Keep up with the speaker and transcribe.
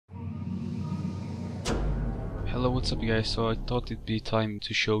Hello, what's up guys? So I thought it'd be time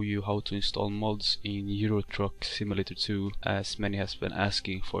to show you how to install mods in Euro Truck Simulator 2, as many has been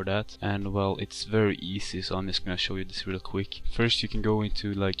asking for that. And well, it's very easy, so I'm just gonna show you this real quick. First you can go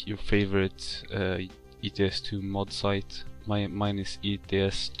into like your favorite ETS2 mod site. Mine is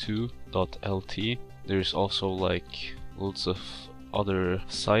ets2.lt. There's also like loads of other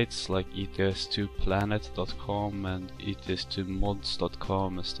sites like ets2planet.com and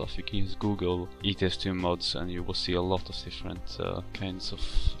ets2mods.com and stuff. You can use Google ets2 mods and you will see a lot of different kinds of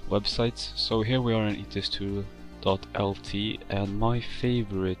websites. So here we are in ets2.lt, and my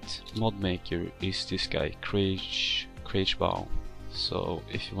favorite mod maker is this guy, Craigbaum. So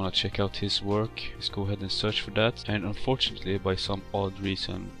if you want to check out his work, just go ahead and search for that. And unfortunately, by some odd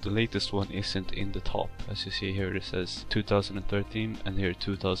reason, the latest one isn't in the top. As you see here, it says 2013 and here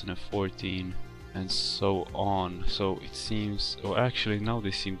 2014 and so on. So it seems, or actually now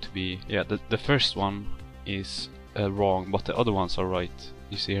they seem to be, yeah, the first one is wrong, but the other ones are right.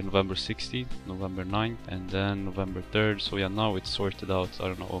 You see here November 16th, November 9th, and then November 3rd. So yeah, now it's sorted out. I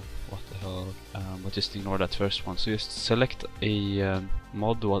don't know what the hell, but just ignore that first one. So just select a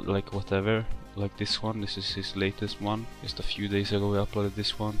mod, like whatever, like this one. This is his latest one. Just a few days ago we uploaded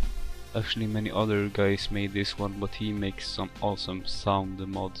this one. Actually many other guys made this one, but he makes some awesome sound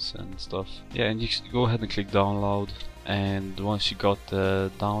mods and stuff. Yeah, and you go ahead and click download, and once you got the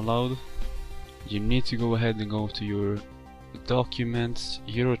download, you need to go ahead and go to your Documents,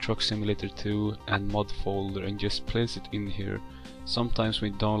 Euro Truck Simulator 2 and mod folder and just place it in here. Sometimes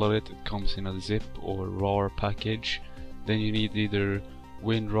when you download it, it comes in a zip or RAR package. Then you need either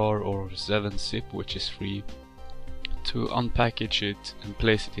WinRAR or 7-zip, which is free, to unpackage it and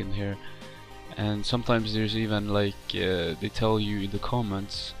place it in here. And sometimes there's even like they tell you in the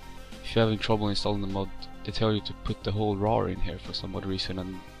comments, if you're having trouble installing the mod, they tell you to put the whole RAR in here for some odd reason,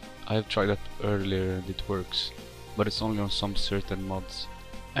 and I've tried that earlier and it works, but it's only on some certain mods.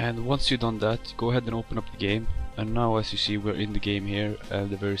 And once you've done that, go ahead and open up the game. And now as you see, we're in the game here, and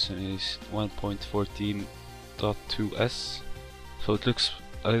the version is 1.14.2s. So it looks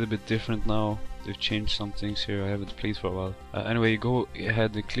a little bit different now. They've changed some things here. I haven't played for a while. Anyway, go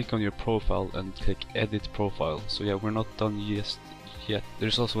ahead and click on your profile and click edit profile. So yeah, we're not done yet.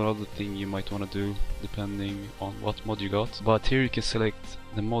 There's also another thing you might want to do depending on what mod you got, but here you can select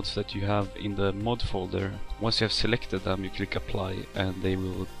the mods that you have in the mod folder. Once you have selected them, you click apply and they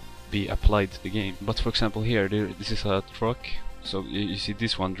will be applied to the game. But for example here, this is a truck, so you see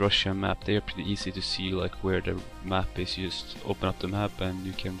this one, Russia map. They are pretty easy to see like where the map is. You just open up the map and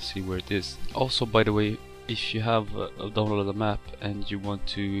you can see where it is. Also, by the way, if you have downloaded a map and you want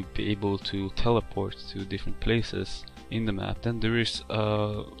to be able to teleport to different places in the map, then there is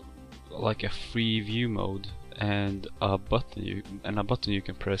like a free view mode and a button you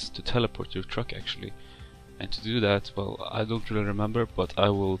can press to teleport your truck actually. And to do that, well, I don't really remember, but I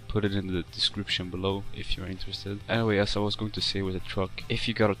will put it in the description below if you're interested. Anyway, as I was going to say with a truck, if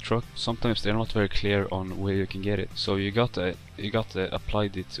you got a truck, sometimes they're not very clear on where you can get it. So you got to apply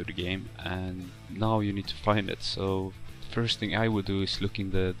it to the game, and now you need to find it. So first thing I would do is look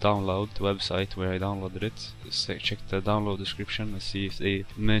in the download, the website where I downloaded it. Check the download description and see if they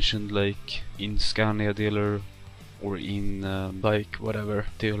mentioned like in Scania dealer or in like whatever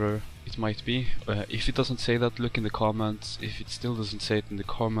dealer it might be. If it doesn't say that, look in the comments. If it still doesn't say it in the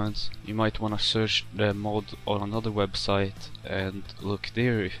comments, you might want to search the mod on another website and look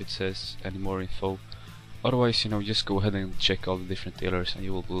there if it says any more info. Otherwise, you know, just go ahead and check all the different dealers and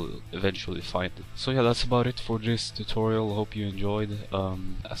you will eventually find it. So yeah, that's about it for this tutorial. Hope you enjoyed.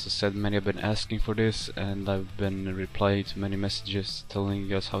 As I said, many have been asking for this and I've been replying to many messages telling you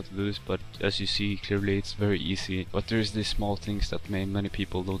guys how to do this, but as you see clearly it's very easy. But there's these small things that many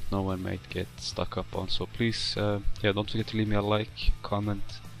people don't know and might get stuck up on. So please, yeah, don't forget to leave me a like,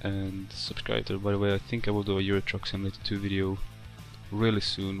 comment and subscribe. By the way, I think I will do a Euro Truck Simulator 2 video really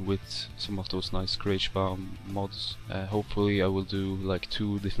soon with some of those nice Craigbaum mods. Hopefully I will do like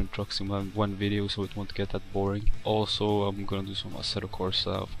 2 different trucks in one video, so it won't get that boring. Also, I'm gonna do some Assetto Corsa,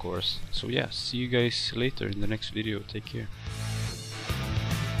 of course. So yeah, see you guys later in the next video. Take care.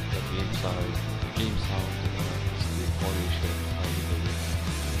 The game sound, is the audio shit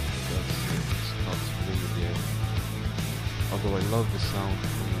it's not really there. Although I love the sound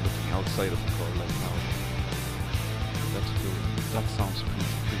when you're looking outside of the car like now. That's cool. That sounds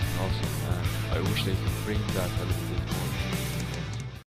pretty awesome, and I wish they could bring that a little